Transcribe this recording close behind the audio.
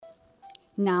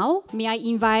Now, may I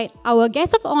invite our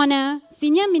guest of honor,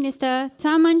 Senior Minister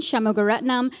Tharman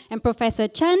Shanmugaratnam and Professor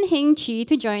Chan Heng Chee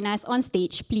to join us on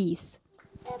stage, please.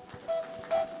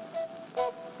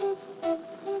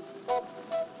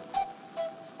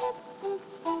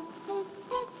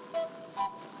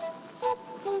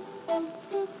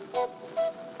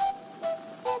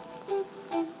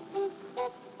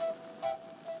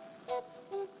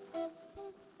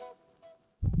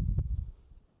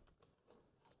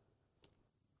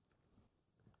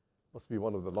 Must be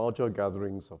one of the larger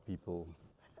gatherings of people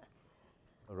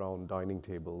around dining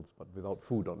tables, but without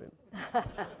food on it.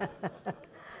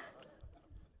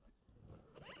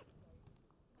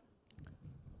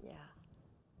 Yeah.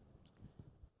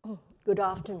 Good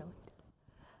afternoon.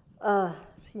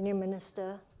 Senior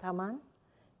Minister Tharman,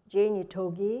 Jane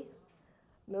Itogi,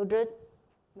 Mildred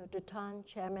Tan,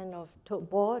 Chairman of Tote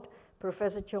Board,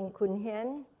 Professor Cheong Koon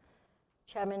Hian,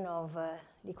 Chairman of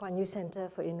Lee Kuan Yew Center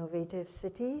for Innovative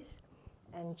Cities,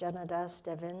 and Janadas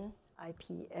Devin,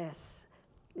 IPS.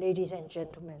 Ladies and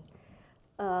gentlemen,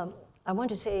 I want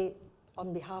to say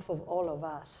on behalf of all of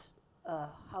us,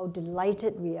 how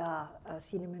delighted we are,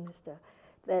 Senior Minister,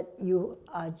 that you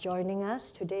are joining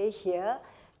us today here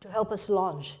to help us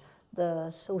launch the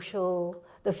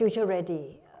Future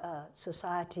Ready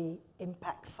Society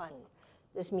Impact Fund.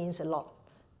 This means a lot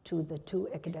to the two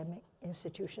academic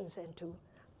institutions and to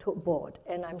Tote Board,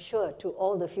 and I'm sure to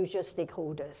all the future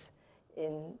stakeholders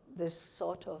in this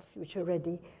sort of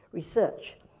future-ready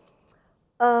research.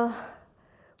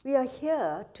 We are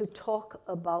here to talk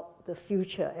about the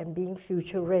future and being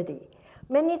future-ready.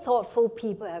 Many thoughtful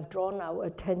people have drawn our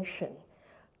attention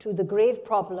to the grave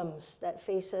problems that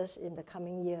face us in the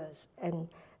coming years and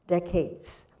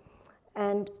decades.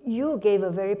 And you gave a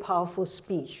very powerful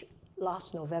speech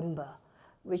last November,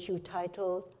 which you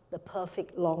titled The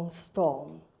Perfect Long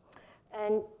Storm.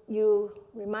 And you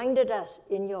reminded us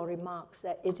in your remarks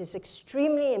that it is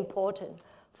extremely important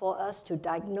for us to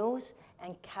diagnose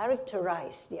and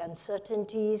characterize the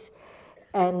uncertainties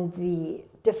and the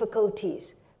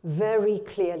difficulties very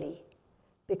clearly,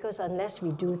 because unless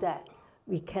we do that,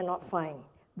 we cannot find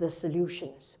the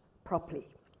solutions properly.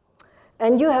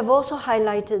 And you have also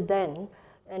highlighted then,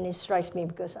 and it strikes me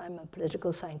because I'm a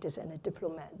political scientist and a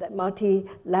diplomat, that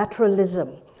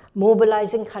multilateralism,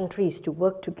 mobilizing countries to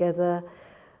work together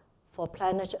for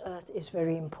planet Earth is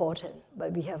very important,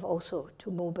 but we have also to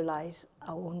mobilize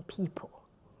our own people.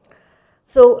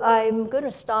 So I'm going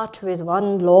to start with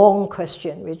one long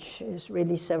question, which is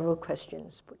really several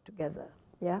questions put together.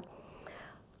 Yeah?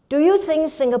 Do you think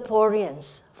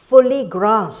Singaporeans fully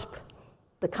grasp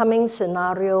the coming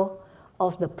scenario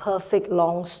of the perfect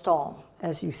long storm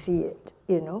as you see it?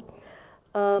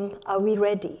 Are we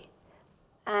ready?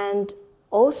 And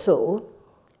also,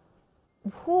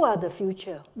 who are the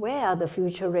future? Where are the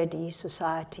future-ready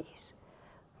societies?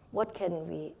 What can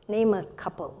we name a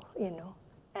couple,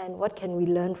 and what can we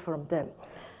learn from them?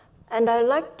 And I'd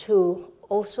like to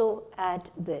also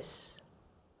add this.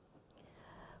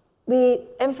 We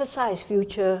emphasize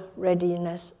future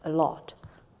readiness a lot.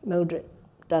 Mildred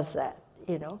does that,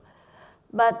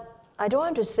 But I don't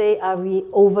want to say, are we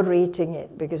overrating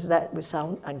it, because that would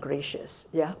sound ungracious,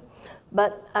 yeah?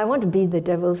 But I want to be the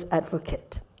devil's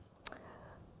advocate.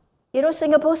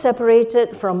 Singapore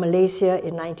separated from Malaysia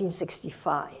in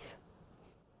 1965.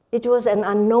 It was an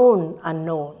unknown.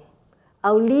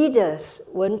 Our leaders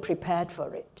weren't prepared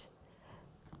for it.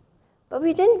 But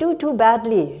we didn't do too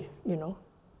badly,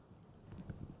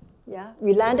 Yeah,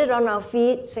 we landed on our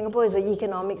feet. Singapore is an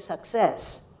economic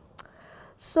success.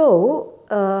 So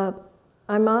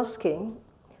I'm asking,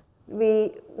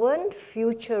 we weren't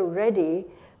future ready.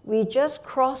 We just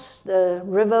crossed the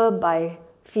river by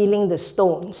feeling the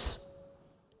stones.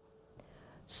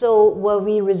 So were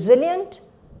we resilient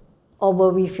or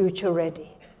were we future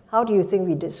ready? How do you think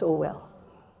we did so well?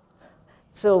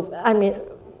 So,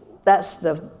 that's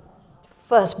the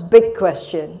first big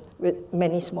question with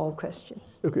many small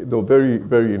questions. Okay, no, very,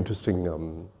 very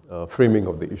interesting framing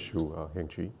of the issue, Heng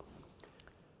Chee.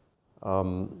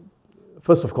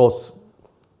 First, of course,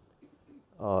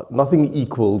 nothing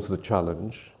equals the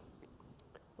challenge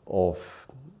of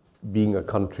being a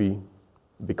country,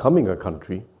 becoming a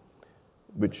country,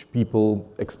 which people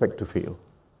expect to fail.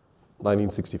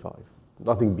 1965.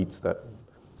 Nothing beats that.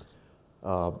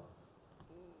 But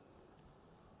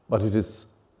it is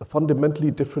a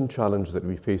fundamentally different challenge that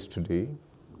we face today,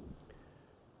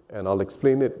 and I'll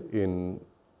explain it in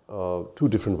two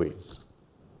different ways.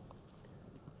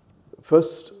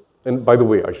 First, and by the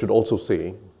way, I should also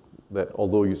say that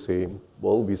although you say,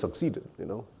 well, we succeeded,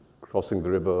 crossing the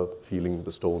river, feeling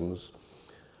the stones,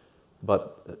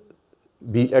 but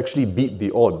we actually beat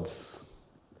the odds.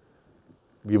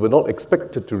 We were not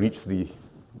expected to reach the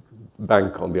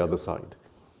bank on the other side.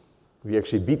 We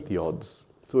actually beat the odds.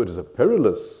 So it is a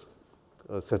perilous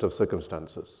set of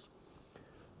circumstances.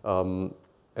 And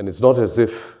it's not as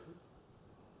if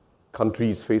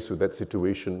countries faced with that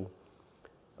situation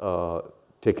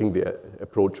taking the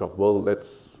approach of, well,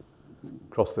 let's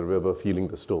cross the river feeling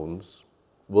the stones,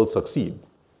 will succeed.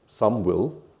 Some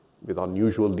will, with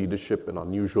unusual leadership and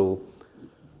unusual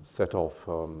set of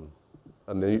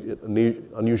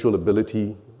unusual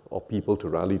ability of people to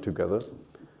rally together,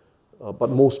 but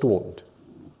most won't.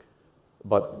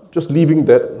 But just leaving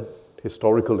that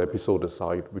historical episode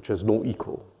aside, which has no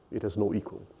equal, it has no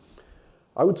equal.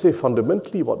 I would say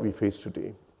fundamentally what we face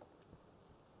today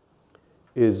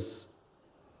is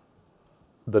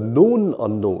the known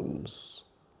unknowns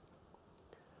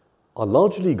are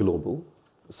largely global.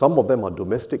 Some of them are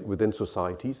domestic within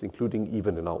societies, including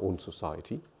even in our own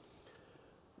society.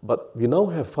 But we now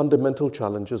have fundamental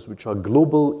challenges which are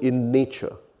global in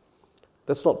nature.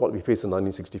 That's not what we faced in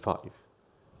 1965.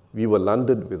 We were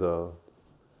landed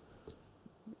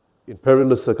in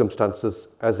perilous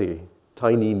circumstances as a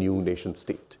tiny new nation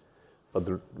state. But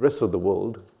the rest of the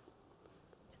world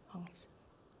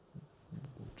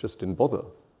just didn't bother.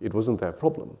 It wasn't their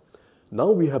problem.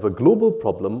 Now we have a global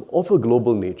problem of a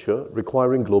global nature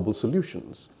requiring global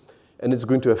solutions. And it's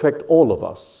going to affect all of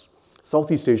us.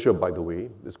 Southeast Asia, by the way,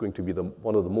 is going to be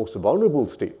one of the most vulnerable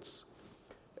states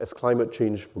as climate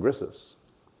change progresses.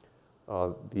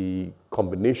 The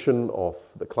combination of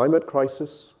the climate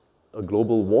crisis, a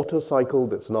global water cycle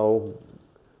that's now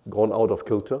gone out of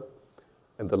kilter,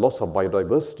 and the loss of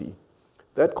biodiversity,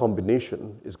 that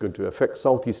combination is going to affect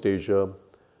Southeast Asia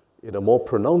in a more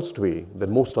pronounced way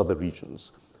than most other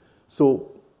regions.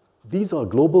 So these are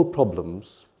global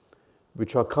problems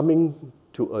which are coming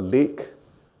to a lake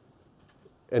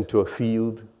and to a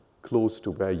field close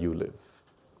to where you live.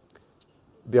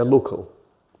 They are local,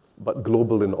 but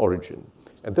global in origin.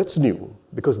 And that's new,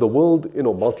 because the world,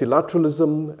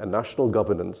 multilateralism and national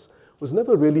governance was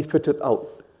never really fitted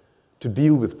out to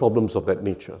deal with problems of that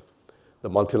nature. The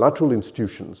multilateral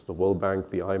institutions, the World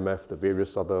Bank, the IMF, the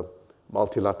various other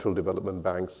multilateral development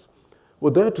banks,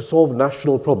 were there to solve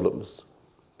national problems,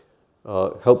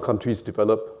 help countries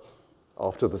develop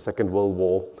after the Second World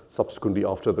War, subsequently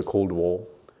after the Cold War.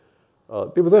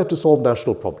 They were there to solve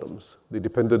national problems. They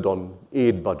depended on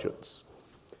aid budgets.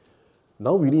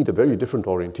 Now we need a very different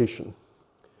orientation,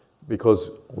 because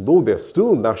although there are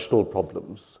still national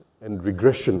problems and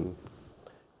regression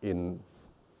in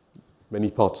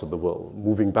many parts of the world,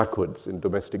 moving backwards in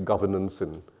domestic governance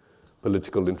and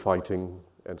political infighting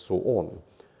and so on,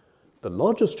 the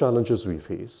largest challenges we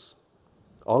face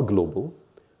are global,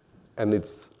 and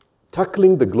it's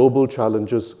tackling the global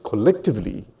challenges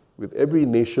collectively with every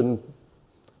nation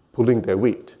pulling their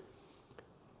weight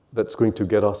that's going to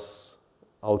get us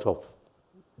out of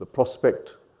the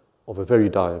prospect of a very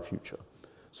dire future.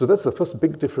 So that's the first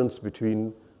big difference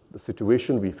between the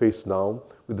situation we face now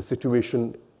with the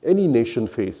situation any nation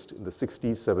faced in the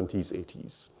 60s, 70s,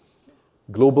 80s.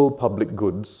 Global public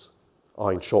goods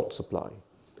are in short supply.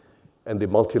 And the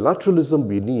multilateralism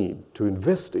we need to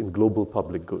invest in global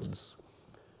public goods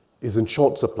is in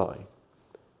short supply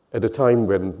at a time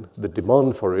when the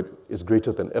demand for it is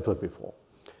greater than ever before.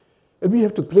 And we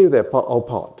have to play our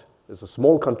part. As a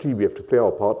small country, we have to play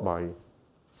our part by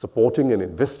supporting and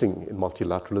investing in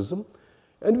multilateralism.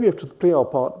 And we have to play our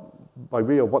part by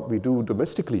way of what we do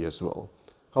domestically as well,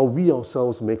 how we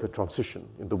ourselves make a transition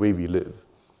in the way we live.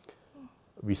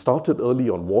 We started early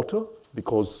on water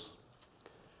because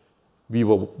we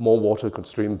were more water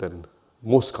constrained than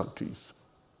most countries,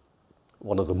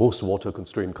 one of the most water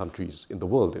constrained countries in the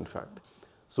world, in fact.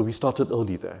 So we started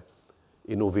early there,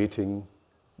 innovating,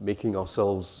 making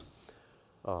ourselves,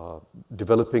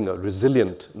 developing a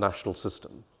resilient national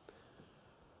system.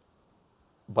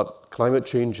 But climate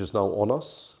change is now on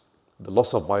us. The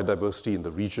loss of biodiversity in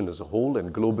the region as a whole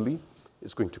and globally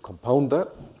is going to compound that,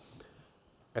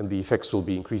 and the effects will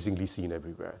be increasingly seen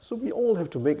everywhere. So we all have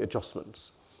to make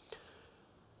adjustments.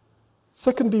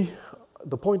 Secondly,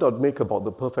 the point I'd make about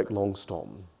the perfect long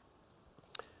storm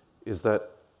is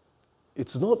that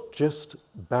it's not just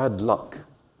bad luck.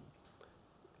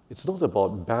 It's not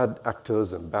about bad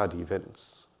actors and bad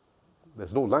events.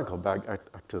 There's no lack of bad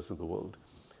actors in the world.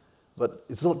 But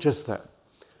it's not just that.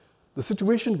 The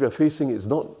situation we are facing is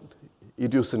not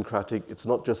idiosyncratic, it's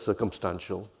not just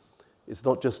circumstantial, it's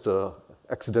not just an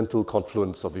accidental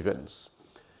confluence of events.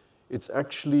 It's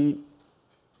actually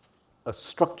a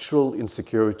structural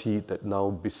insecurity that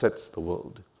now besets the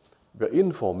world. We're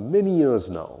in for many years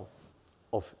now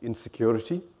of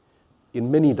insecurity in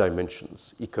many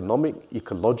dimensions, economic,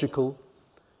 ecological,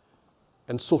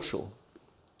 and social,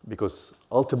 because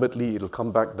ultimately it'll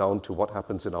come back down to what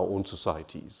happens in our own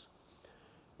societies.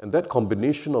 And that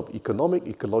combination of economic,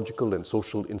 ecological, and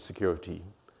social insecurity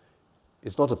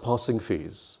is not a passing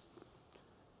phase.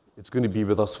 It's going to be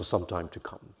with us for some time to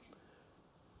come.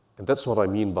 And that's what I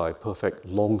mean by perfect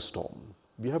long storm.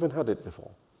 We haven't had it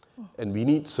before. And we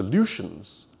need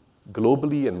solutions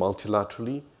globally and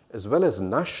multilaterally, as well as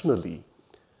nationally,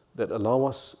 that allow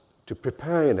us to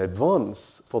prepare in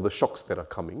advance for the shocks that are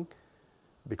coming,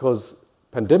 because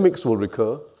pandemics will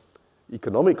recur,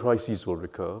 economic crises will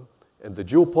recur, and the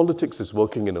geopolitics is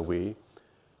working in a way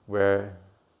where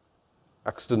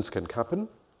accidents can happen,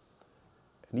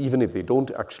 and even if they don't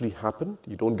actually happen,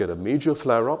 you don't get a major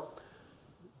flare-up,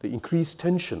 the increased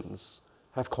tensions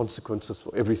have consequences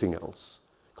for everything else.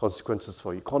 Consequences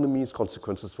for economies,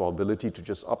 consequences for our ability to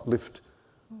just uplift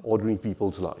ordinary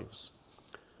people's lives.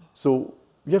 So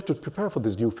we have to prepare for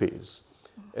this new phase.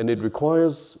 And it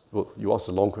requires, well, you asked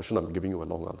a long question, I'm giving you a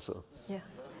long answer. Yeah.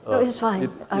 No, it's fine.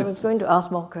 I was going to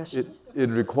ask more questions. It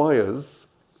requires,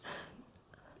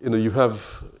 you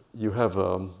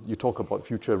talk about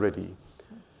future ready.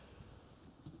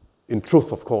 In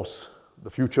truth, of course, the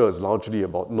future is largely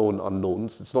about known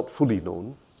unknowns. It's not fully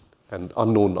known, and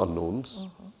unknown unknowns.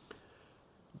 Mm-hmm.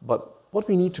 But what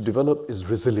we need to develop is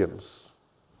resilience,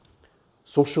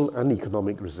 social and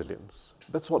economic resilience.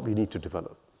 That's what we need to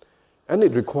develop. And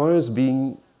it requires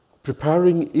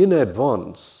preparing in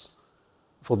advance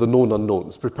for the known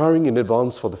unknowns, preparing in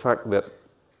advance for the fact that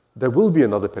there will be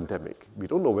another pandemic. We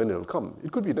don't know when it will come.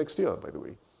 It could be next year, by the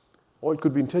way. Or it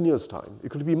could be in 10 years' time.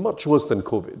 It could be much worse than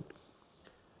COVID.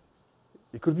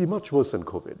 It could be much worse than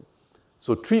COVID.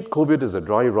 So treat COVID as a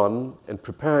dry run and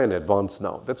prepare in advance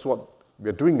now. That's what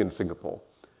we're doing in Singapore.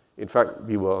 In fact,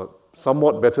 we were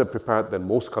somewhat better prepared than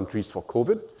most countries for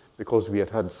COVID because we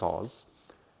had SARS,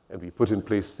 and we put in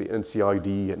place the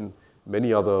NCID and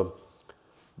many other,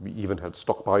 we even had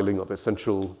stockpiling of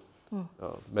essential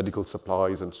medical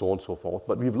supplies and so on and so forth.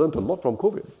 But we've learned a lot from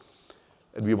COVID.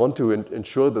 And we want to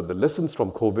ensure that the lessons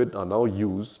from COVID are now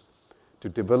used to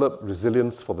develop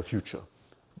resilience for the future,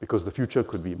 because the future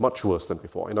could be much worse than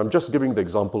before. And I'm just giving the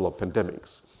example of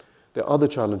pandemics. There are other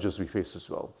challenges we face as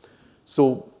well.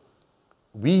 So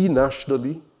we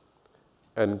nationally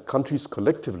and countries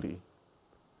collectively,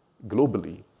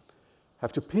 globally,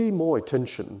 have to pay more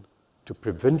attention to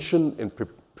prevention and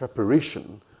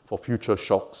preparation for future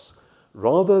shocks,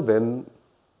 rather than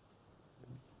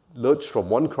lurch from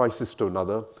one crisis to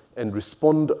another and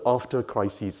respond after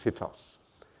crises hit us.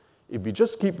 If we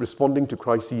just keep responding to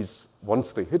crises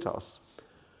once they hit us,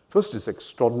 first, it's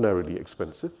extraordinarily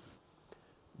expensive.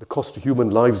 The cost to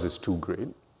human lives is too great.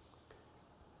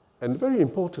 And very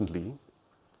importantly,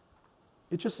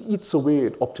 it just eats away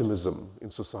at optimism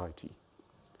in society.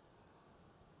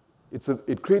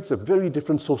 It creates a very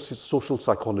different social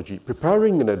psychology.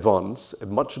 Preparing in advance at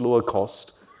much lower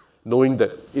cost, knowing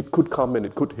that it could come and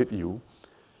it could hit you,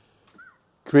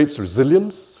 creates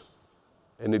resilience,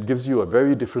 and it gives you a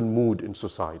very different mood in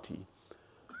society.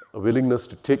 A willingness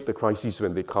to take the crises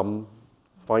when they come,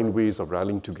 find ways of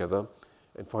rallying together,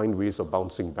 and find ways of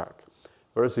bouncing back.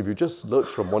 Whereas if you just lurch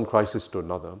from one crisis to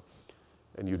another,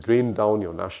 and you drain down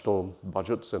your national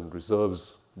budgets and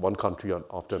reserves one country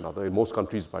after another, in most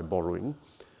countries by borrowing,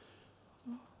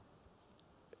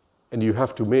 and you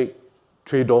have to make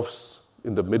trade-offs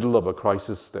in the middle of a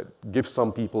crisis that give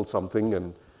some people something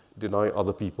and deny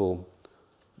other people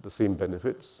the same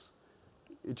benefits,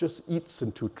 it just eats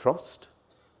into trust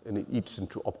and it eats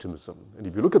into optimism. And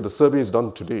if you look at the surveys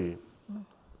done today,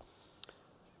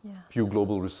 Pew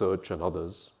Global Research and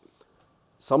others,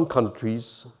 some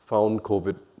countries found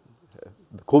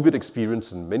the COVID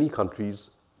experience in many countries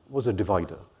was a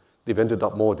divider. They've ended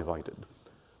up more divided.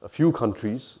 A few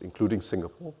countries, including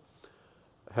Singapore,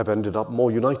 have ended up more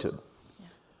united. Yeah.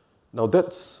 Now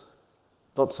that's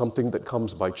not something that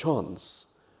comes by chance.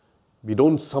 We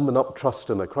don't summon up trust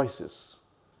in a crisis.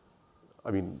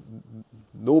 I mean,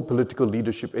 no political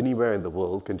leadership anywhere in the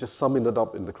world can just summon it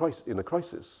up in a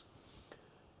crisis.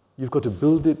 You've got to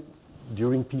build it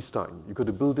during peacetime. You've got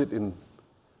to build it in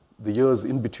the years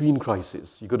in between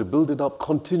crises. You've got to build it up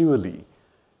continually.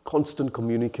 Constant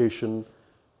communication,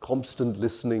 constant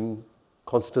listening,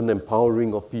 constant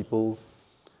empowering of people,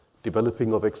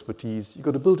 developing of expertise. You've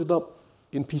got to build it up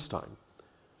in peacetime.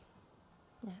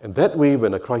 Yeah. And that way,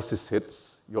 when a crisis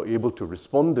hits, you're able to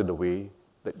respond in a way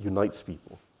that unites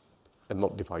people and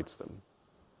not divides them.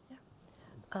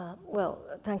 Yeah. Well,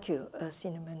 thank you,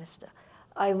 Senior Minister.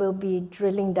 I will be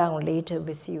drilling down later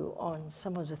with you on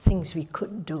some of the things we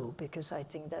could do, because I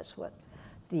think that's what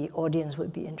the audience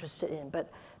would be interested in.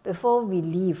 But before we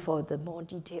leave for the more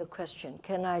detailed question,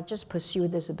 can I just pursue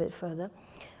this a bit further?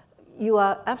 You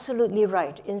are absolutely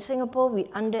right. In Singapore, we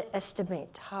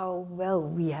underestimate how well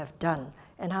we have done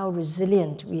and how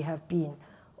resilient we have been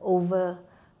over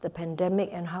the pandemic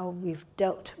and how we've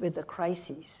dealt with the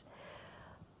crises.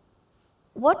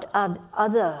 What are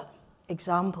other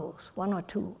examples, one or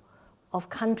two, of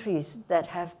countries that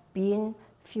have been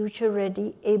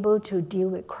future-ready, able to deal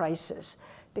with crisis?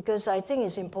 Because I think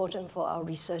it's important for our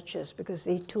researchers, because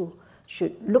they too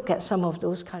should look at some of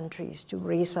those countries to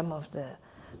raise some of the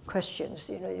questions.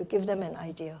 You give them an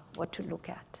idea what to look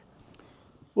at.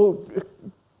 Well,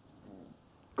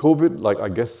 COVID, like I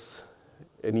guess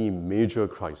any major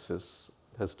crisis,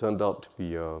 has turned out to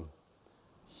be a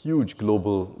huge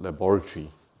global laboratory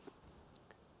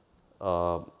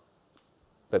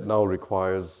that now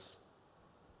requires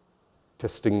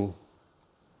testing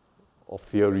of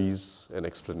theories and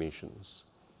explanations.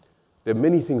 There are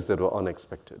many things that were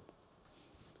unexpected.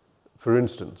 For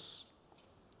instance,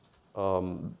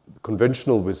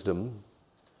 conventional wisdom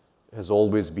has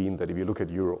always been that if you look at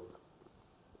Europe,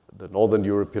 the Northern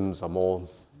Europeans are more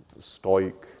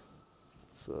stoic,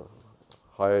 it's a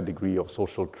higher degree of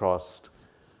social trust.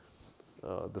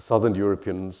 The Southern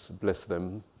Europeans, bless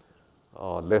them,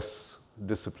 are less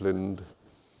disciplined,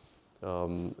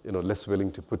 less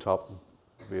willing to put up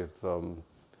with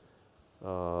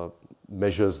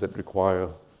measures that require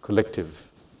collective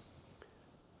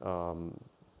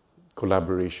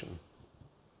collaboration.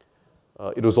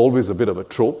 It was always a bit of a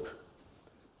trope,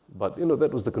 but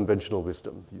that was the conventional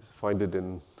wisdom. You find it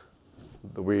in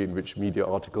the way in which media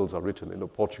articles are written.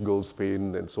 Portugal,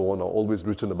 Spain, and so on are always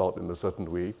written about in a certain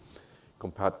way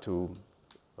compared to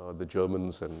the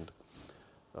Germans and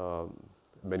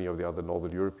many of the other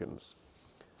Northern Europeans.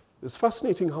 It's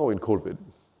fascinating how in COVID,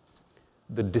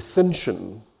 the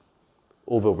dissension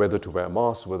over whether to wear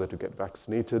masks, whether to get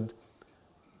vaccinated,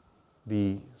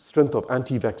 the strength of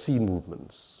anti-vaccine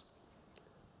movements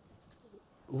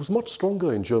was much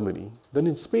stronger in Germany than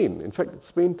in Spain. In fact,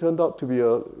 Spain turned out to be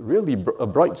a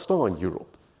bright star in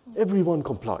Europe. Everyone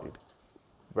complied.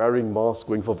 Wearing masks,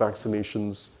 going for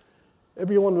vaccinations,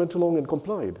 everyone went along and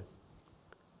complied.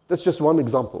 That's just one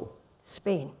example.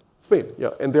 Spain, yeah.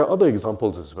 And there are other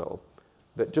examples as well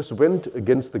that just went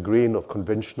against the grain of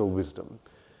conventional wisdom.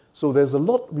 So there's a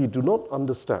lot we do not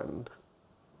understand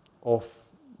of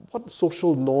what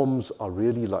social norms are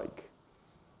really like.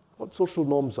 What social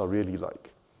norms are really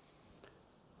like.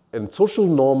 And social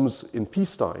norms in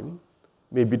peacetime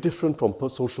may be different from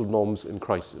social norms in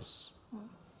crisis.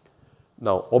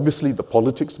 Now, obviously, the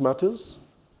politics matters.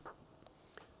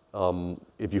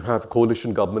 If you have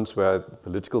coalition governments where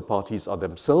political parties are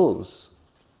themselves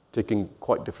taking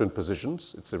quite different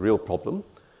positions, it's a real problem.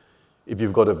 If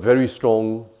you've got a very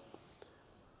strong,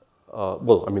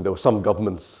 there were some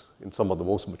governments in some of the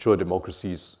most mature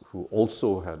democracies who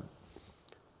also had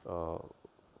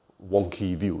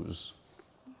wonky views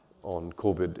on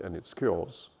COVID and its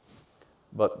cures.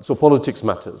 So politics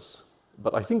matters.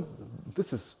 But I think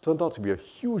this has turned out to be a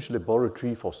huge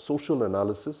laboratory for social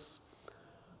analysis,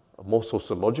 a more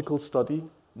sociological study,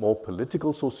 more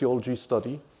political sociology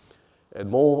study, and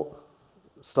more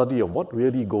study of what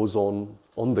really goes on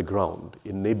the ground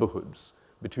in neighborhoods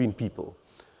between people.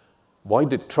 Why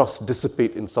did trust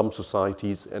dissipate in some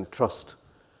societies and trust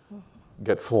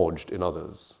get forged in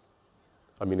others?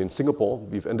 In Singapore,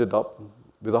 we've ended up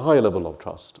with a higher level of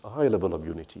trust, a higher level of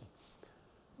unity.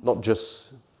 Not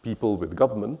just people with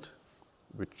government,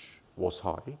 which was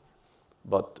high,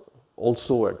 but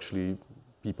also actually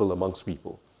people amongst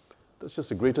people. There's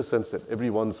just a greater sense that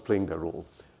everyone's playing their role.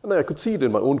 And I could see it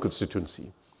in my own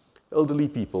constituency. Elderly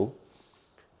people,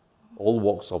 all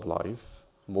walks of life,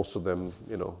 most of them,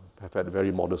 have had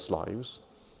very modest lives.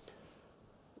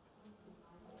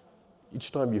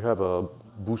 Each time you have a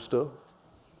booster,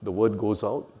 the word goes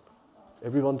out,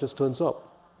 everyone just turns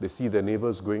up. They see their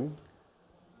neighbors going.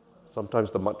 Sometimes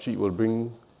the makcik will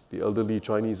bring the elderly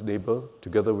Chinese neighbor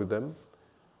together with them.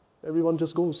 Everyone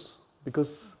just goes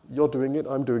because you're doing it,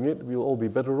 I'm doing it, we'll all be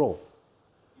better off.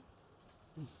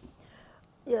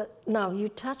 Yeah. Now, you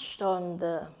touched on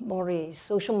the mores,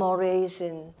 social mores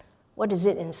what is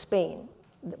it in Spain?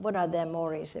 What are their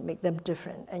mores that make them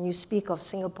different? And you speak of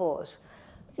Singapore's,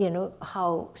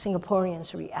 how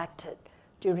Singaporeans reacted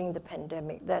during the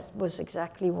pandemic. That was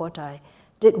exactly what I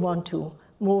did want to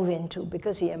move into,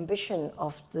 because the ambition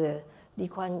of the Lee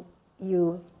Kuan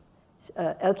Yew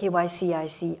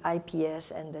LKYCIC,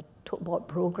 IPS, and the Tote Board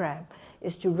program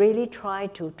is to really try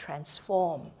to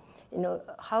transform.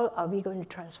 How are we going to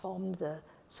transform the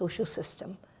social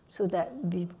system so that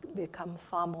we become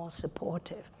far more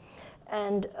supportive.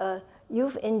 And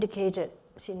you've indicated,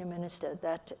 Senior Minister,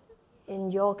 that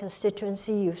in your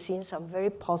constituency you've seen some very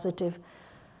positive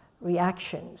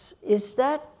reactions. Is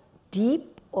that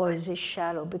deep or is it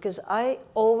shallow? Because I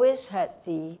always had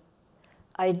the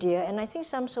idea, and I think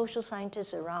some social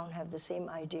scientists around have the same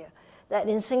idea, that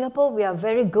in Singapore we are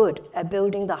very good at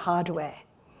building the hardware.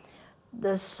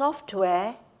 The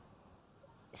software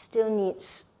still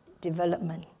needs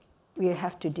development. We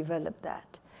have to develop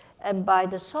that. And by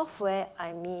the software,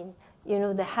 I mean,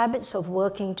 the habits of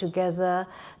working together,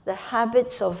 the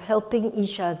habits of helping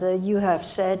each other. You have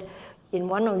said in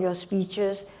one of your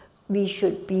speeches, we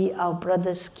should be our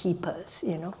brother's keepers,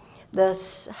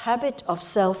 The habit of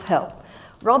self-help.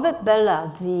 Robert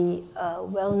Bellah, the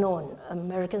well-known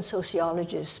American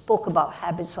sociologist, spoke about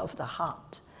habits of the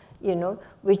heart,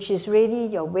 which is really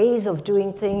your ways of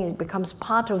doing things. It becomes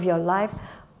part of your life,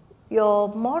 your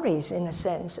mores, in a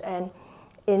sense. And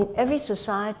in every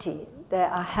society, there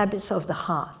are habits of the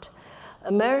heart.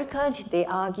 America, they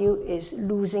argue, is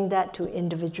losing that to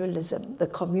individualism, the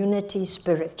community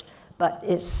spirit, but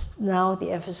it's now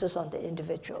the emphasis on the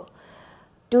individual.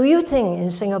 Do you think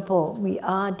in Singapore we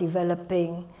are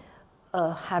developing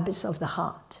habits of the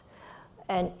heart?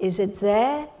 And is it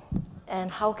there? And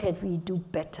how can we do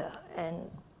better? And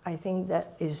I think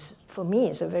that is, for me,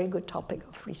 is a very good topic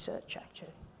of research,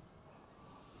 actually.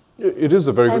 It is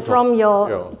a very good topic. And from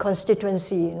your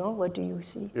constituency, what do you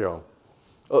see? Yeah.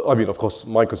 I mean, of course,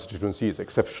 my constituency is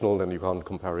exceptional and you can't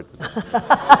compare it with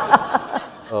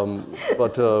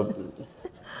but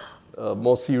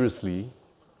more seriously,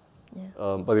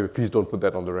 by the way, please don't put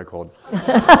that on the record.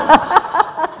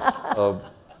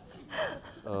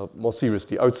 More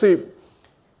seriously, I would say,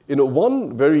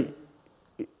 one very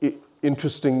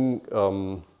interesting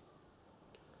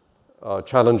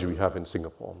challenge we have in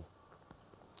Singapore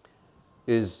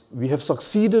is we have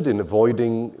succeeded in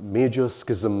avoiding major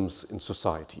schisms in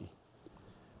society,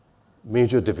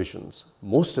 major divisions,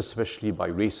 most especially by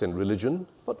race and religion,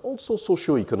 but also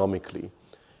socio-economically.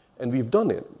 And we've done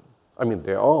it. I mean,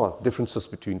 there are differences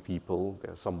between people,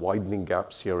 there are some widening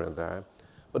gaps here and there,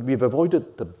 but we've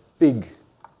avoided the big,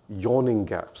 yawning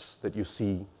gaps that you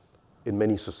see in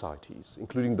many societies,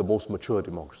 including the most mature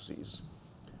democracies.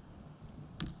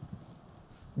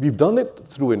 We've done it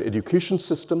through an education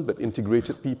system that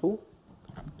integrated people,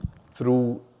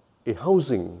 through a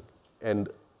housing and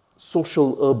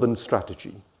social urban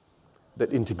strategy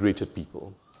that integrated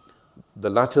people. The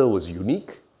latter was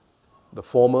unique. The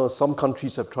former, some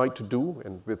countries have tried to do,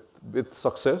 and with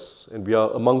success, and we are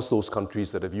amongst those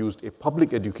countries that have used a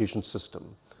public education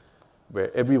system where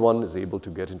everyone is able to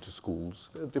get into schools.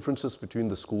 There are differences between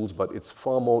the schools, but it's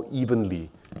far more evenly.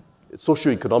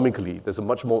 Socioeconomically, there's a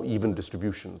much more even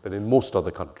distribution than in most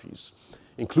other countries,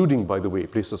 including, by the way,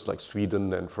 places like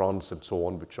Sweden and France and so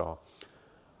on, which are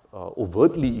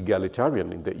overtly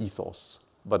egalitarian in their ethos,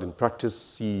 but in practice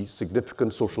see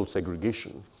significant social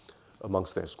segregation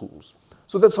amongst their schools.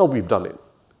 So that's how we've done it.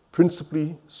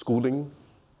 Principally schooling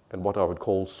and what I would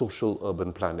call social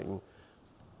urban planning,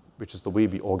 which is the way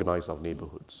we organize our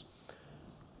neighborhoods.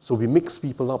 So we mix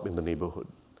people up in the neighborhood.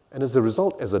 And as a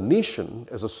result, as a nation,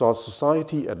 as a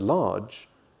society at large,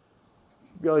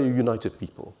 we are a united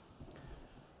people.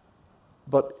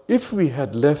 But if we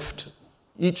had left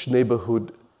each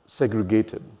neighborhood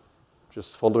segregated,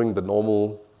 just following the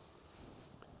normal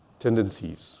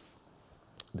tendencies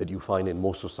that you find in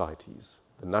most societies,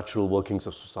 the natural workings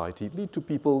of society lead to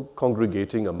people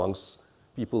congregating amongst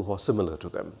people who are similar to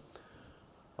them.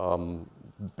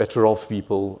 Better off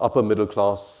people, upper middle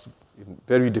class, in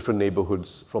very different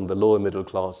neighborhoods from the lower middle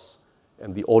class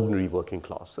and the ordinary working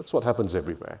class. That's what happens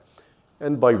everywhere.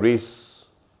 And by race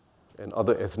and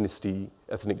other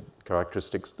ethnic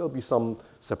characteristics, there'll be some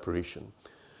separation.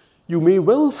 You may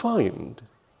well find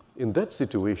in that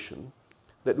situation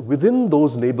that within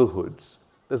those neighborhoods,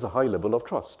 there's a high level of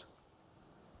trust.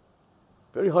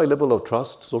 Very high level of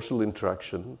trust, social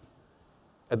interaction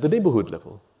at the neighborhood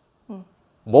level.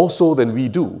 More so than we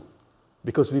do,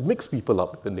 because we mix people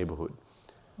up in the neighborhood.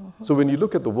 So when you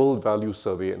look at the World Value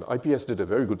Survey, and IPS did a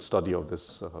very good study of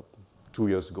this 2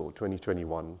 years ago,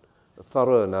 2021, a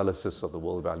thorough analysis of the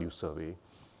World Value Survey,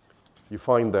 you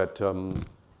find that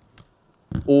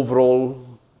overall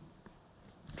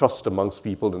trust amongst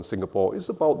people in Singapore is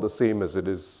about the same as it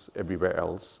is everywhere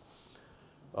else.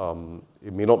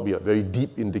 It may not be a very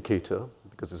deep indicator,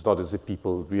 because it's not as if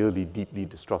people really deeply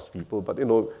distrust people, but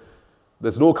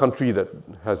there's no country that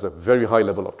has a very high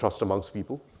level of trust amongst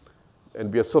people,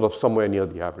 and we are sort of somewhere near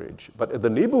the average. But at the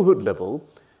neighborhood level,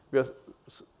 we are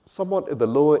somewhat at the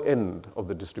lower end of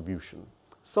the distribution.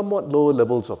 somewhat lower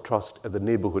levels of trust at the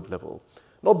neighborhood level.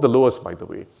 Not the lowest, by the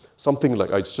way. Something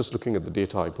like, I was just looking at the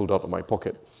data I pulled out of my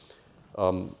pocket.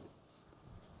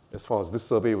 As far as this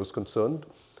survey was concerned,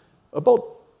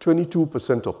 about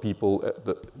 22% of people at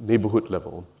the neighborhood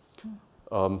level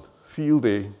feel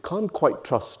they can't quite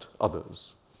trust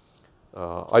others.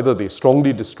 Either they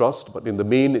strongly distrust, but in the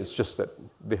main it's just that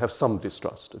they have some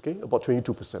distrust, okay? About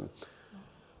 22%.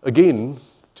 Again,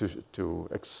 to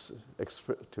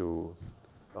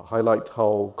highlight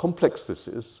how complex this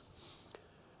is,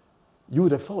 you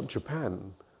would have thought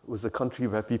Japan was a country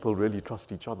where people really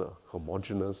trust each other,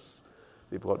 homogeneous.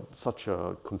 They've got such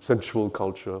a consensual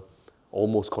culture,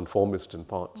 almost conformist in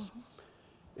parts.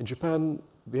 Mm-hmm. In Japan,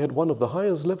 they had one of the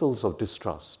highest levels of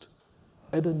distrust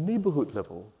at a neighborhood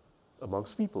level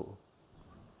amongst people.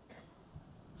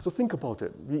 So think about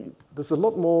it. There's a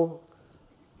lot more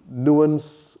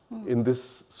nuance in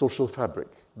this social fabric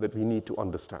that we need to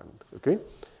understand, okay?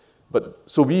 But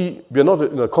so we're not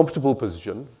in a comfortable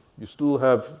position. You still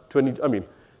have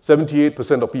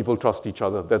 78% of people trust each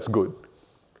other. That's good.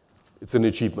 It's an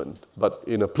achievement. But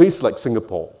in a place like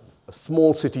Singapore, a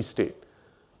small city-state,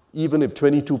 even if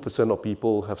 22% of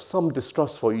people have some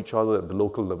distrust for each other at the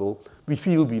local level, we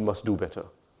feel we must do better,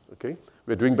 okay?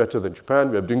 We're doing better than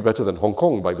Japan. We're doing better than Hong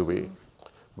Kong, by the way,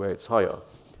 where it's higher.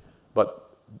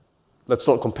 But let's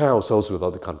not compare ourselves with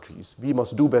other countries. We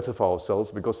must do better for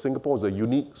ourselves because Singapore is a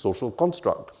unique social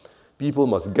construct. People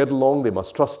must get along, they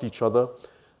must trust each other,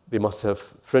 they must have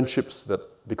friendships that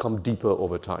become deeper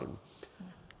over time.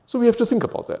 So we have to think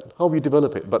about that, how we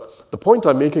develop it. But the point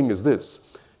I'm making is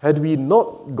this: had we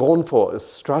not gone for a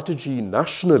strategy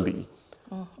nationally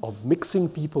of mixing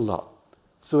people up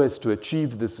so as to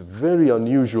achieve this very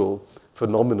unusual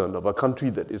phenomenon of a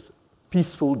country that is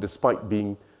peaceful despite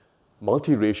being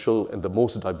multiracial and the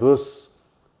most diverse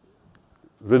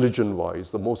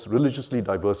religion-wise, the most religiously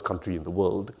diverse country in the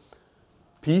world,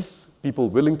 peace, people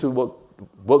willing to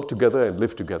work together and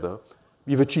live together,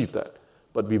 we've achieved that.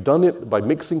 But we've done it by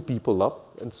mixing people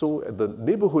up, and so at the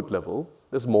neighborhood level,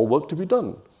 there's more work to be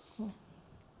done.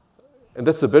 And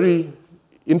that's a very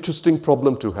interesting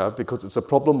problem to have because it's a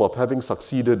problem of having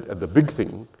succeeded at the big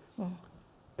thing,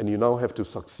 and you now have to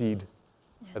succeed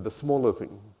at the smaller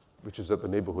thing, which is at the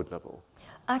neighborhood level.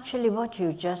 Actually, what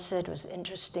you just said was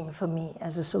interesting for me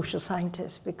as a social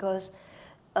scientist because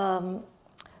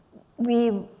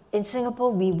in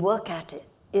Singapore, we work at it.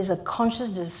 It's a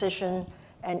conscious decision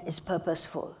and it's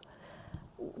purposeful.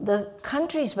 The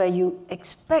countries where you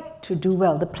expect to do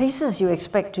well, the places you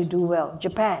expect to do well,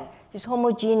 Japan, is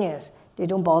homogeneous. They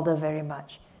don't bother very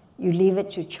much. You leave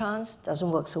it to chance,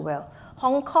 doesn't work so well.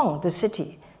 Hong Kong, the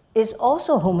city, is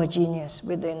also homogeneous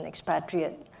with an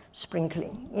expatriate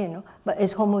sprinkling, but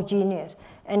it's homogeneous.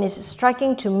 And it's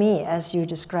striking to me, as you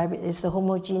describe it, it's the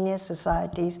homogeneous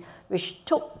societies which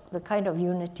took the kind of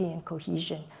unity and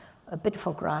cohesion a bit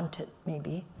for granted,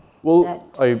 maybe. Well,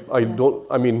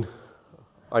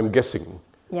 I'm guessing.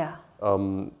 Yeah.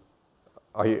 I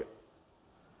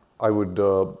would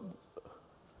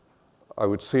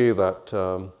say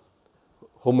that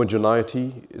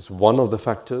homogeneity is one of the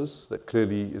factors that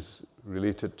clearly is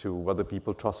related to whether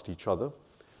people trust each other.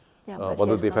 Yeah,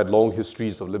 whether they've had long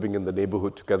histories of living in the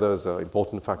neighborhood together is an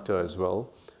important factor as well.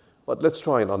 But let's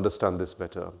try and understand this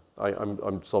better.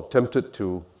 I'm sort of tempted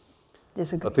to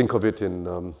think of it in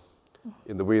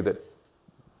the way that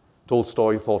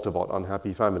Tolstoy thought about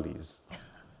unhappy families,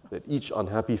 that each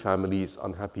unhappy family is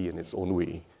unhappy in its own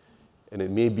way. And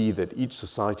it may be that each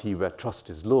society where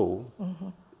trust is low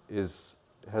has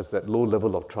that low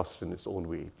level of trust in its own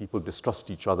way. People distrust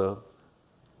each other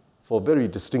for very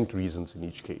distinct reasons in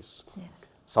each case. Yes.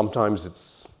 Sometimes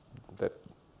it's that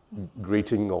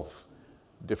grating of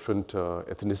different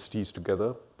ethnicities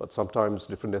together, but sometimes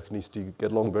different ethnicities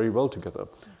get along very well together.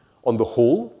 On the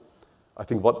whole, I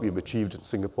think what we've achieved in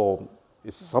Singapore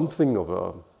is something of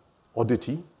an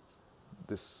oddity,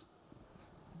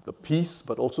 the peace,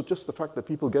 but also just the fact that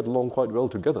people get along quite well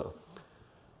together.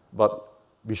 But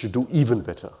we should do even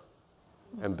better.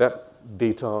 And that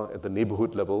data at the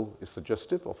neighborhood level is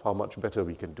suggestive of how much better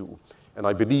we can do. And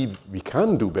I believe we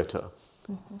can do better.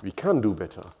 We can do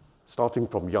better, starting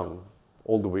from young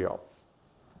all the way up.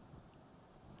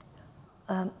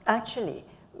 Actually,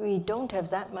 we don't have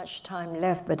that much time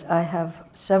left, but I have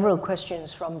several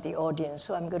questions from the audience,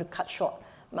 so I'm going to cut short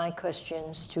my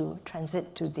questions to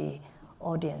transit to the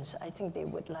audience. I think they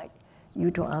would like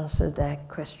you to answer their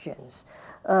questions.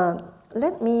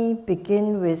 Let me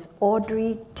begin with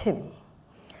Audrey Tim.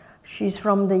 She's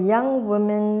from the Young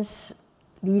Women's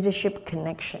Leadership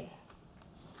Connection.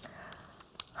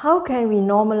 How can we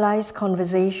normalize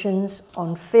conversations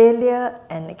on failure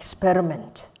and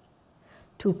experiment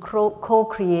to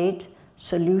co-create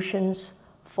solutions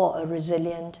for a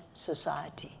resilient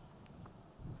society?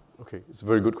 Okay, it's a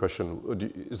very good question.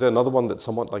 Is there another one that's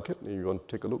somewhat like it? You want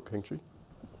to take a look, Heng Chee?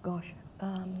 Gosh.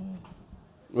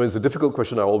 Well, it's a difficult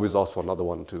question. I always ask for another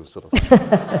one to sort of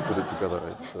put it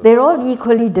together. They're all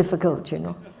equally difficult, you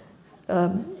know.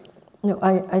 No,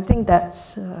 I think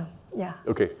that's, yeah.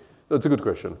 Okay, that's a good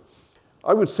question.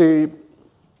 I would say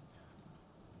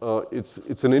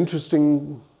it's an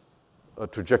interesting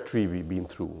trajectory we've been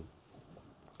through.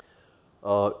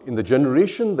 In the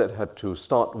generation that had to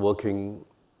start working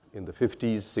in the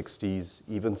 50s, 60s,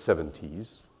 even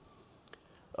 70s,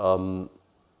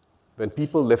 when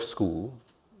people left school,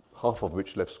 half of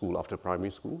which left school after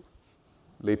primary school,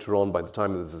 later on by the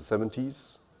time it was the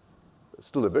 70s,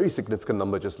 still a very significant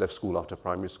number just left school after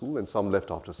primary school, and some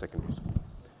left after secondary school.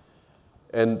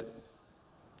 And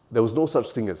there was no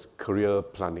such thing as career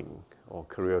planning or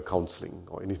career counseling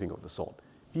or anything of the sort.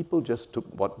 People just took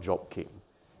what job came.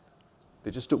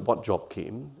 They just took what job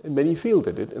came, and many failed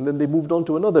at it, and then they moved on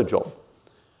to another job.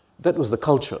 That was the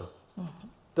culture.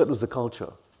 That was the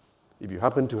culture. If you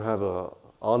happen to have an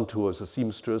aunt who was a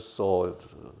seamstress or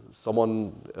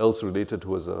someone else related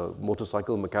who was a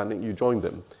motorcycle mechanic, you joined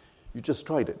them. You just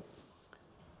tried it.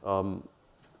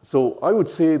 So I would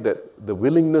say that the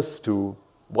willingness to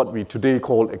what we today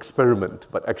call experiment,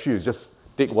 but actually just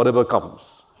take whatever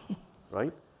comes,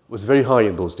 right, was very high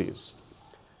in those days.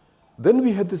 Then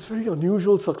we had this very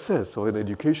unusual success of an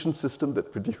education system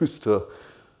that produced,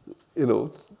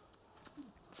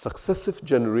 successive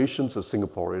generations of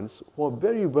Singaporeans who are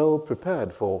very well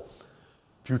prepared for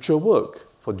future work,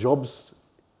 for jobs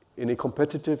in a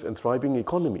competitive and thriving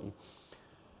economy.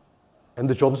 And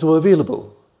the jobs were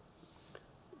available.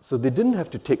 So they didn't have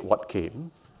to take what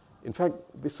came. In fact,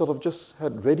 they sort of just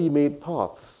had ready-made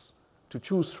paths to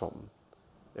choose from.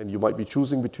 And you might be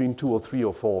choosing between 2 or 3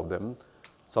 or 4 of them.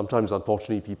 Sometimes,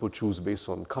 unfortunately, people choose based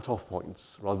on cut-off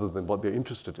points rather than what they're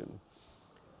interested in,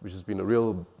 which has been a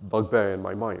real bugbear in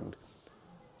my mind.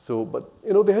 So, but,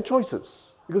 they had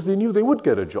choices because they knew they would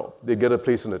get a job. They'd get a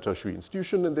place in a tertiary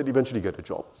institution and they'd eventually get a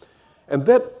job. And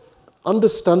that,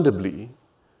 understandably,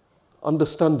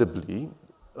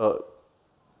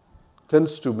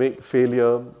 tends to make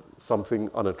failure something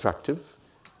unattractive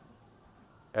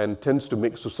and tends to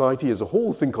make society as a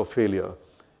whole think of failure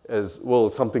as, well,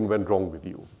 something went wrong with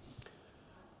you.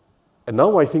 And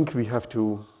now I think we have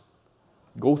to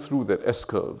go through that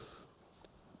S-curve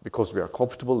because we are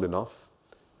comfortable enough.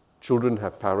 Children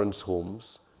have parents'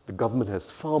 homes. The government has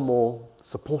far more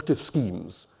supportive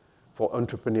schemes for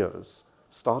entrepreneurs,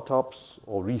 startups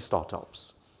or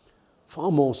re-startups.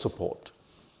 Far more support.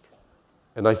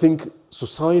 And I think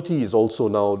society is also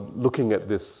now looking at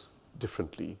this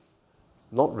differently.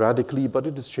 Not radically, but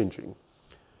it is changing.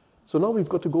 So now we've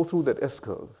got to go through that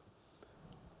S-curve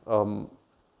of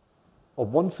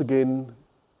once again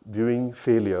viewing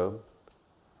failure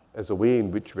as a way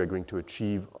in which we're going to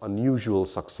achieve unusual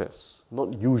success,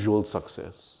 not usual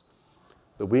success.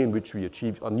 The way in which we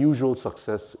achieve unusual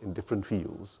success in different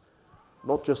fields,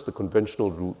 not just the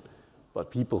conventional route,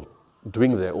 but people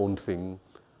doing their own thing,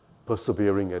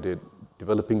 persevering at it,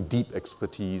 developing deep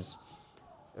expertise,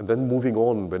 and then moving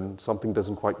on when something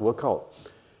doesn't quite work out.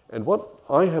 And what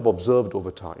I have observed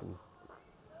over time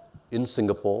in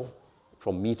Singapore,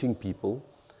 from meeting people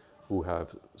who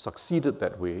have succeeded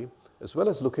that way, as well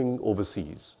as looking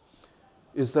overseas,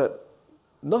 is that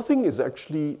nothing is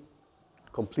actually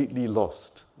completely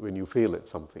lost when you fail at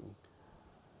something.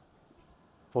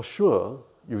 For sure,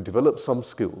 you've developed some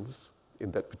skills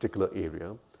in that particular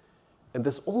area, and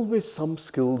there's always some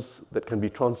skills that can be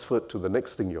transferred to the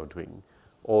next thing you're doing,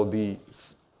 or the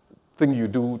thing you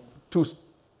do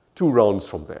two rounds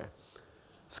from there.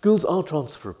 Skills are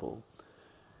transferable.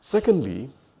 Secondly,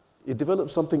 it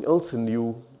develops something else in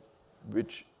you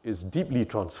which is deeply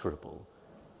transferable,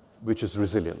 which is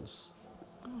resilience.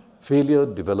 Failure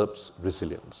develops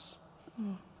resilience.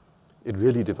 It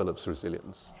really develops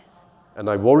resilience. And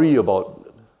I worry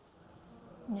about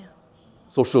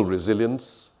social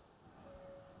resilience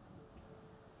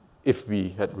if we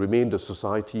had remained a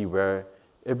society where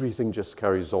everything just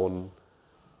carries on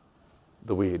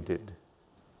the way it did.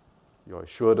 You're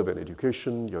assured of an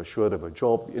education, you're assured of a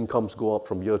job, incomes go up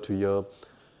from year to year.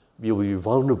 We will be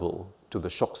vulnerable to the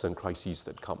shocks and crises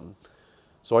that come.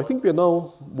 So I think we are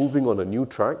now moving on a new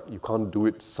track. You can't do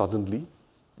it suddenly.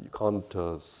 You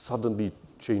can't suddenly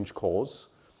change course,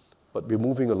 but we're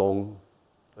moving along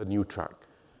a new track.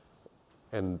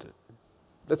 And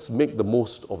let's make the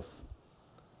most of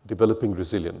developing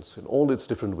resilience in all its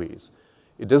different ways.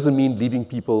 It doesn't mean leaving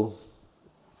people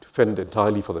to fend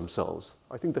entirely for themselves.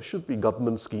 I think there should be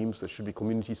government schemes, there should be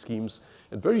community schemes,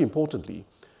 and very importantly,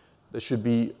 there should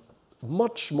be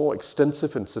much more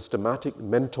extensive and systematic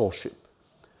mentorship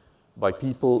by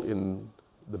people in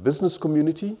the business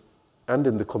community and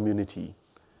in the community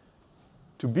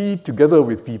to be together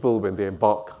with people when they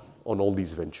embark on all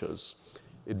these ventures.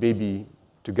 It may be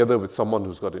together with someone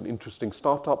who's got an interesting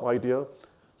startup idea,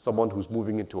 someone who's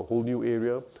moving into a whole new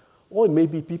area, or it may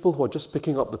be people who are just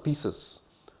picking up the pieces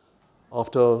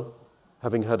after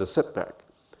having had a setback.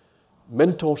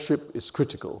 Mentorship is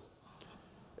critical.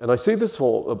 And I say this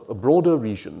for a broader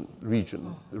reason.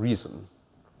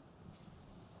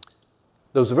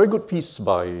 There was a very good piece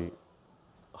by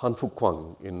Han Fuk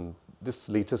Kwang in this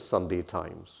latest Sunday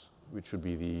Times, which would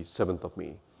be the 7th of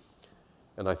May.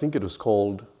 And I think it was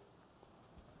called,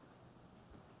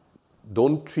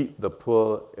 "Don't Treat the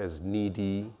Poor as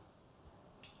Needy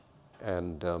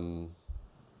and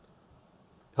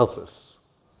Helpless."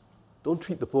 Don't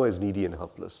treat the poor as needy and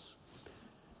helpless.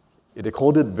 It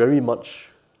accorded very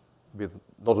much with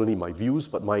not only my views,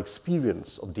 but my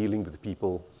experience of dealing with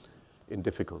people in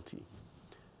difficulty.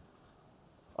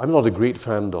 I'm not a great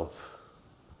fan of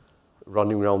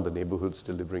running around the neighborhoods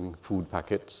delivering food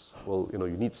packets. Well,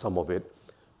 you need some of it,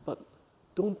 but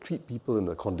don't treat people in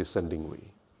a condescending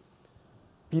way.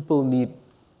 People need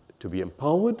to be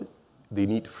empowered, they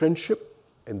need friendship,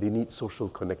 and they need social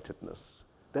connectedness.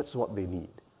 That's what they need.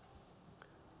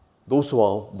 Those who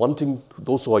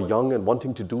are young and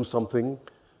wanting to do something,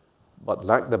 but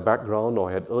lack the background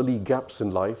or had early gaps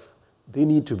in life, they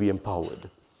need to be empowered.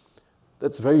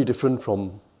 That's very different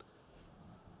from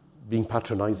being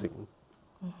patronizing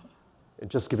and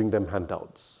just giving them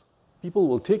handouts. People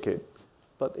will take it,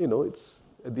 but it's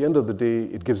at the end of the day,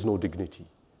 it gives no dignity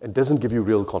and doesn't give you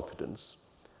real confidence.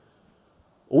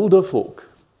 Older folk,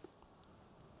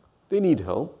 they need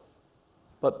help,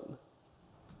 but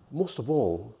most of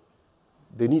all,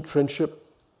 they need friendship,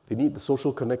 they need the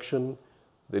social connection,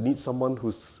 they need someone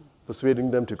who's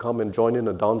persuading them to come and join in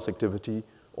a dance activity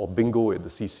or bingo at the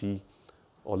CC,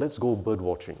 or let's go bird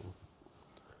watching.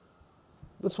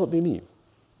 That's what they need.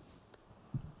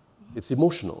 It's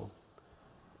emotional.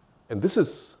 And this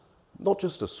is not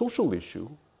just a social issue,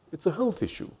 it's a health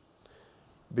issue.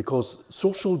 Because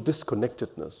social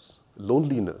disconnectedness,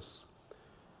 loneliness,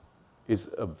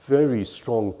 is a very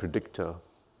strong predictor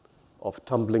of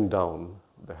tumbling down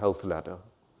the health ladder.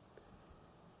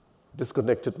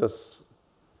 Disconnectedness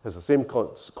has the same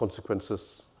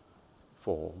consequences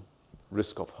for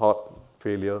risk of heart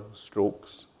failure,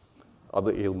 strokes,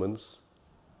 other ailments,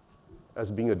 as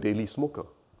being a daily smoker.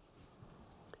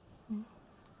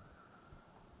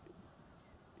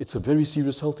 It's a very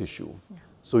serious health issue. Yeah.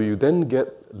 So you then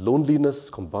get loneliness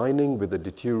combining with a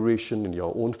deterioration in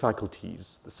your own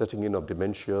faculties, the setting in of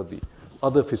dementia, the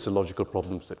other physiological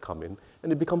problems that come in,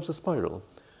 and it becomes a spiral.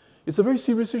 It's a very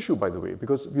serious issue, by the way,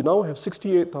 because we now have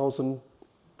 68,000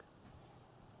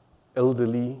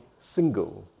 elderly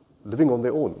single living on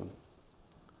their own.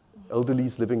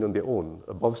 Elderlies living on their own,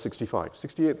 above 65,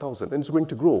 68,000, and it's going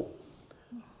to grow.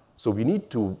 So we need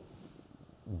to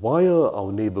wire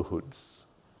our neighborhoods,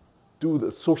 do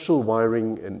the social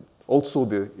wiring and also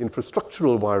the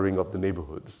infrastructural wiring of the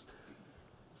neighborhoods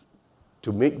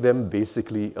to make them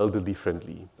basically elderly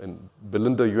friendly. And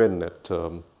Belinda Yuan at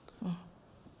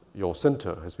your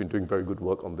center has been doing very good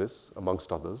work on this,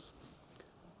 amongst others.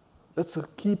 That's a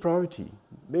key priority.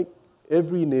 Make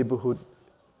every neighborhood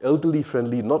elderly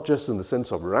friendly, not just in the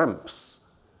sense of ramps,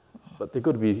 but they've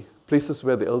got to be places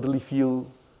where the elderly feel,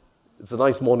 it's a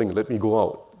nice morning, let me go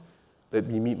out, let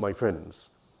me meet my friends.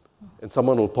 And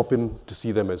someone will pop in to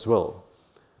see them as well.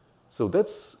 So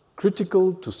that's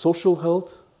critical to social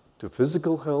health, to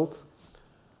physical health,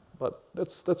 but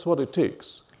that's what it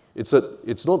takes.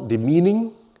 It's not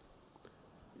demeaning.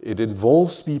 It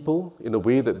involves people in a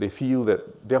way that they feel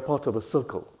that they're part of a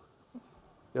circle.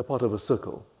 They're part of a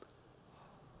circle.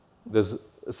 There's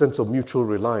a sense of mutual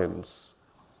reliance.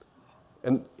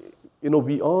 And,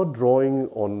 we are drawing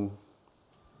on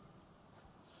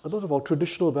a lot of our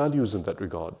traditional values in that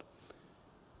regard.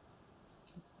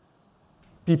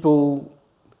 People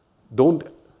don't,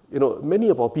 many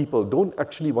of our people don't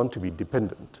actually want to be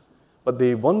dependent, but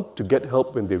they want to get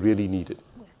help when they really need it.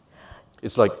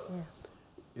 It's like,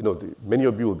 many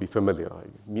of you will be familiar. I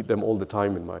meet them all the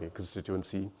time in my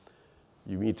constituency.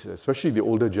 You meet especially the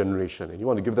older generation, and you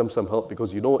want to give them some help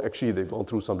because actually they've gone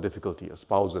through some difficulty. A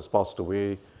spouse has passed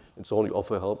away, and so on, you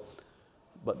offer help.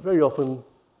 But very often,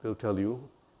 they'll tell you,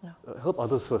 help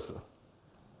others first. Sir.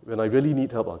 When I really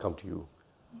need help, I'll come to you.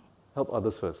 Help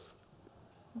others first.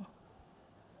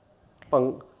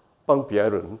 Pang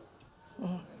Piaran.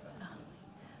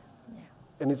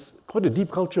 And it's quite a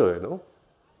deep culture, you know.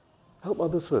 Help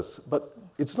others first. But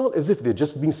it's not as if they're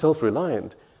just being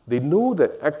self-reliant. They know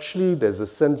that actually there is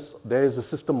a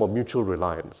system of mutual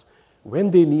reliance.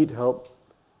 When they need help,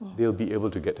 they'll be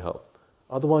able to get help.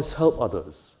 Otherwise, help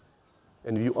others.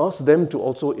 And if you ask them to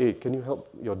also, hey, can you help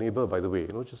your neighbor, by the way? You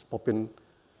know, just pop in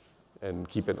and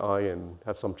keep an eye and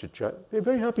have some chit-chat. They're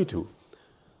very happy to.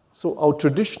 So our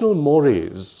traditional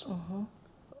mores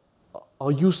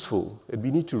are useful, and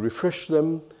we need to refresh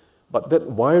them, but that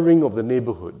wiring of the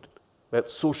neighborhood,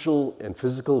 that social and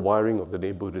physical wiring of the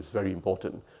neighborhood is very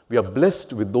important. We are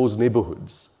blessed with those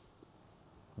neighborhoods.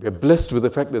 We are blessed with the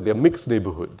fact that they are mixed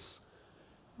neighborhoods,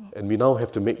 and we now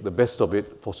have to make the best of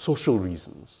it for social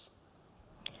reasons.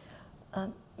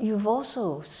 You've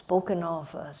also spoken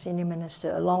of, Senior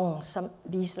Minister, along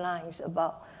these lines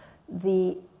about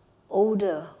the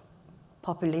older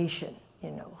population,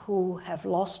 you know, who have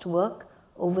lost work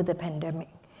over the pandemic,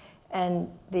 and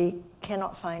they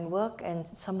cannot find work, and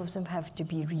some of them have to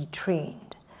be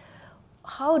retrained.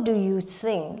 How do you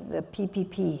think the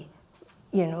PPP,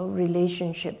 you know,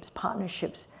 relationships,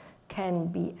 partnerships can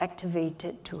be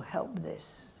activated to help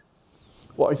this?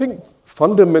 Well, I think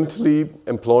fundamentally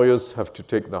employers have to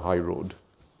take the high road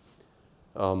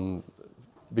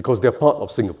because they're part of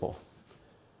Singapore.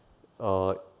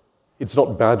 It's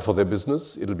not bad for their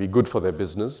business. It'll be good for their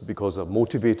business because a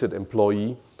motivated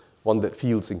employee, one that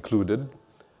feels included,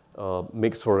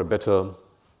 makes for a better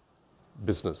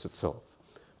business itself.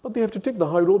 But they have to take the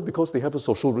high road because they have a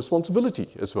social responsibility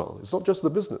as well. It's not just the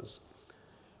business.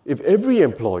 If every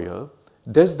employer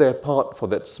does their part for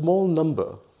that small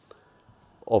number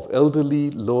of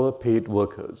elderly, lower paid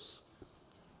workers,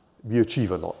 we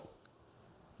achieve a lot.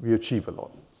 We achieve a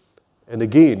lot. And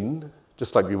again,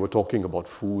 just like we were talking about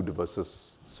food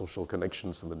versus social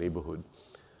connections in the neighborhood,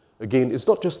 again, it's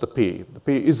not just the pay. The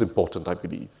pay is important, I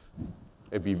believe.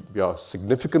 And we are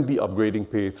significantly upgrading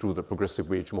pay through the progressive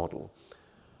wage model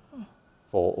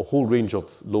for a whole range of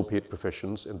low-paid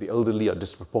professions, and the elderly are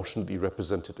disproportionately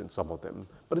represented in some of them.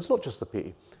 But it's not just the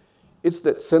pay. It's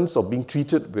that sense of being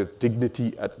treated with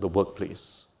dignity at the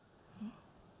workplace.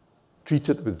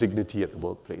 Treated with dignity at the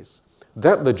workplace.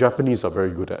 That the Japanese are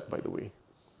very good at, by the way.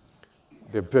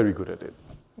 They're very good at it.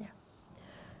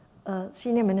 Yeah.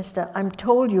 Senior Minister, I'm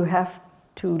told you have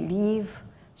to leave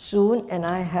soon, and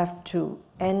I have to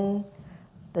end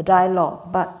the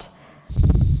dialogue, but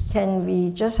can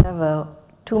we just have a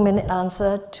 2-minute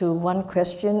answer to one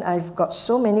question? I've got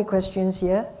so many questions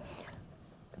here.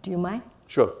 Do you mind?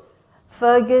 Sure.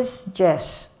 Fergus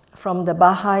Jess from the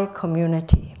Baha'i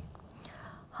community.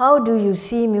 How do you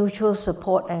see mutual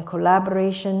support and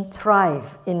collaboration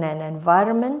thrive in an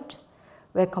environment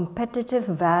where competitive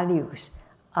values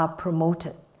are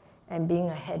promoted and being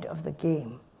ahead of the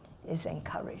game is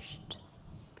encouraged?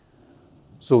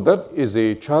 So that is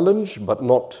a challenge, but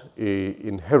not an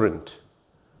inherent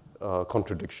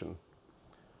contradiction.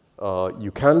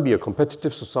 You can be a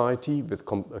competitive society with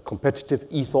a competitive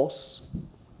ethos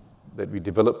that we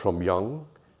develop from young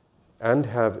and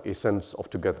have a sense of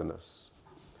togetherness.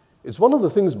 It's one of the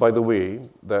things, by the way,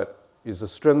 that is a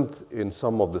strength in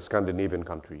some of the Scandinavian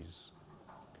countries.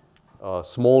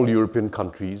 Small European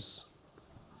countries.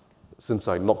 Since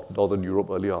I knocked Northern Europe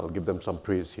earlier, I'll give them some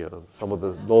praise here. Some of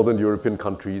the Northern European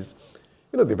countries,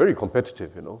 they're very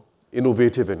competitive,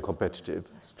 innovative and competitive.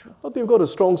 That's true. But they've got a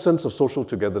strong sense of social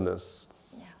togetherness.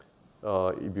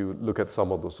 Yeah. If you look at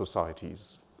some of those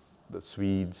societies, the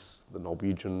Swedes, the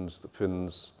Norwegians, the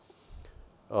Finns.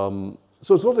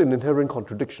 So it's not an inherent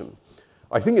contradiction.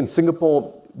 I think in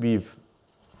Singapore, we've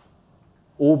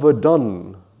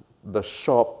overdone the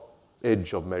sharp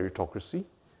edge of meritocracy.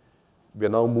 We are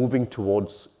now moving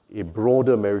towards a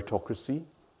broader meritocracy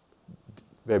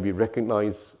where we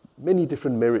recognize many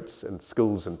different merits and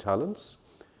skills and talents.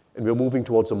 And we're moving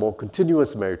towards a more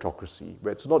continuous meritocracy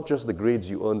where it's not just the grades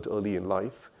you earned early in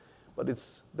life, but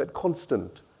it's that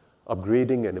constant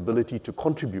upgrading and ability to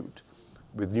contribute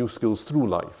with new skills through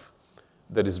life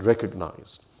that is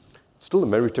recognized. It's still a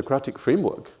meritocratic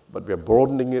framework, but we're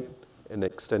broadening it and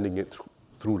extending it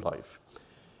through life.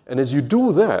 And as you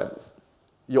do that,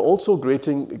 you're also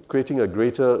creating a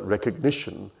greater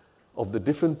recognition of the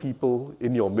different people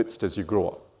in your midst as you grow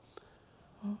up.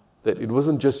 That it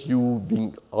wasn't just you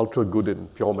being ultra good in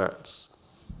pure maths,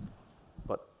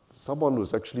 but someone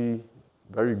was actually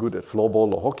very good at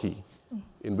floorball or hockey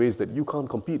in ways that you can't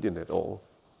compete in at all.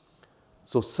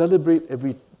 So celebrate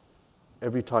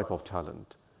every type of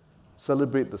talent.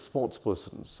 Celebrate the sports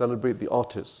persons, celebrate the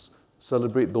artists,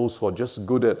 celebrate those who are just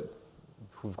good at,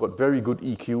 who've got very good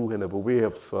EQ and have a way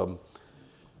of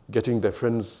getting their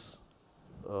friends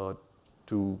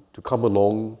to come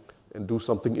along and do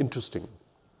something interesting.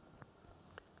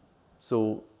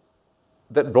 So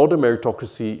that broader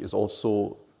meritocracy is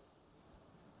also,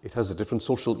 it has a different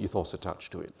social ethos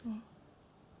attached to it.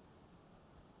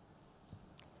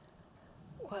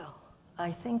 Well,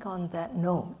 I think on that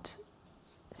note...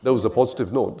 That was a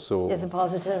positive note, so... Yes, a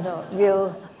positive note.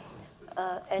 We'll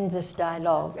end this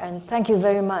dialogue. And thank you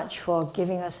very much for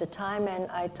giving us the time. And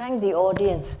I thank the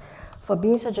audience for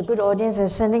being such a good audience and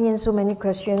sending in so many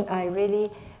questions. I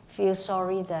really feel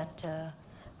sorry that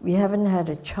we haven't had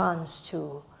a chance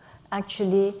to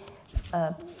actually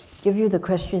give you the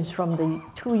questions from the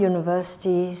two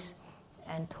universities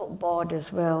and Tote Board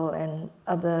as well and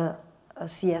other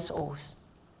CSOs.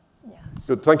 Yeah.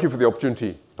 Good. Thank you for the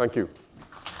opportunity. Thank you.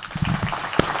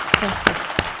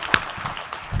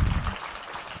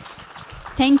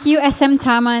 Thank you, SM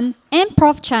Tharman and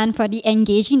Prof. Chan for the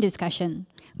engaging discussion.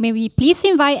 May we please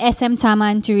invite SM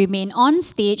Tharman to remain on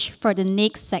stage for the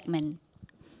next segment.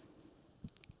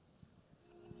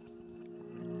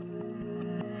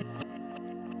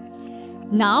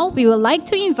 Now, we would like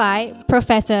to invite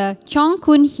Professor Chong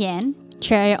Koon Hian,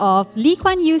 Chair of Lee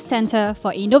Kuan Yew Center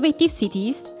for Innovative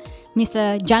Cities,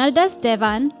 Mr. Janadas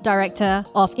Devan, Director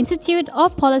of Institute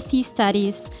of Policy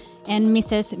Studies, and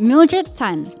Mrs. Mildred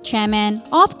Tan, Chairman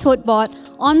of Tote Board,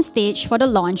 on stage for the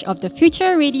launch of the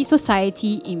Future Ready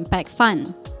Society Impact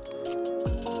Fund.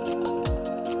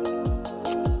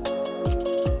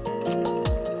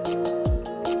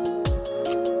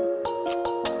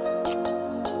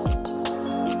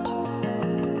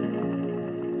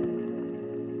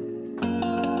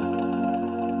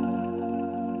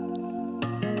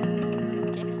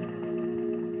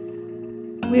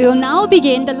 We will now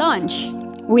begin the launch.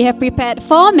 We have prepared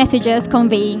 4 messages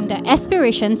conveying the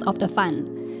aspirations of the fund.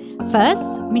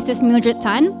 First, Mrs. Mildred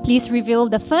Tan, please reveal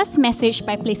the first message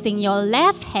by placing your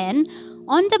left hand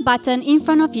on the button in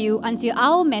front of you until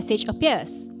our message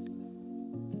appears.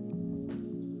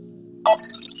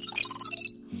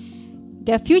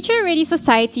 The Future Ready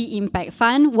Society Impact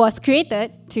Fund was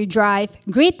created to drive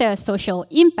greater social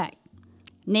impact.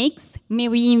 Next, may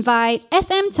we invite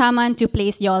SM Tharman to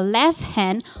place your left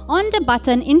hand on the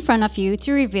button in front of you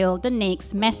to reveal the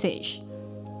next message.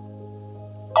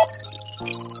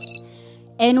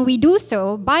 And we do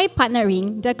so by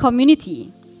partnering the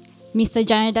community. Mr.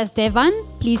 Janadas Devan,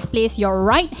 please place your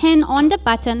right hand on the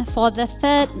button for the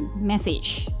third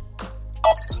message.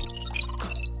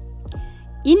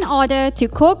 In order to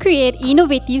co-create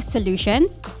innovative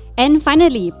solutions, and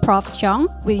finally, Prof. Chong,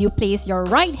 will you place your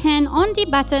right hand on the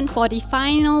button for the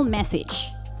final message?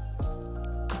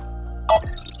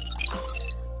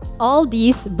 All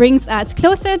this brings us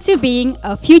closer to being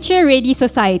a future-ready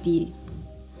society.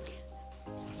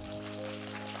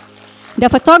 The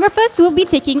photographers will be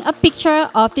taking a picture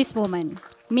of this moment.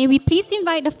 May we please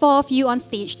invite the 4 of you on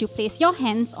stage to place your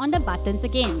hands on the buttons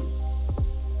again.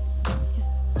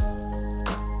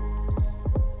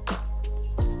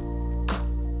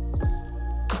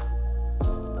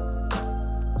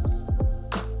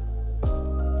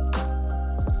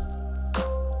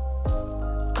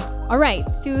 Alright,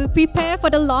 to prepare for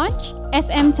the launch,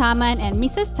 SM Tharman and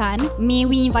Mrs. Tan, may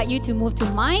we invite you to move to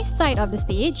my side of the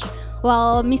stage,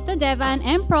 while Mr. Devan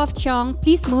and Prof. Chong,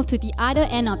 please move to the other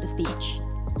end of the stage.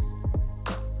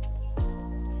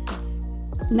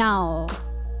 Now,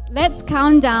 let's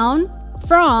count down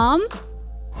from 5,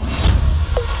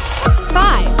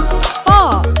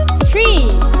 4,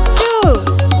 3, 2,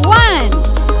 1.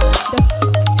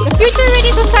 The Future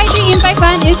Ready Society Impact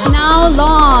Fund is now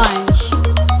launched.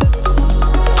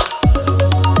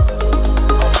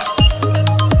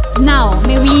 Now,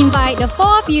 may we invite the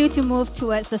 4 of you to move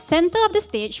towards the center of the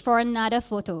stage for another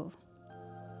photo.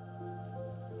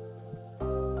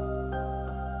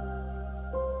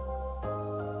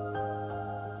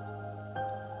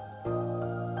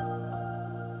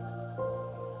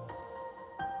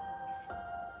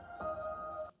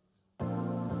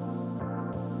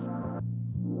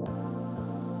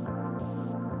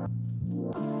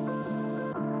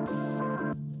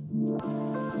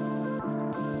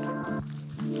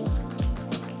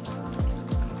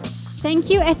 Thank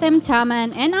you SM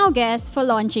Tharman and our guests for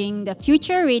launching the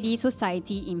Future Ready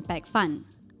Society Impact Fund.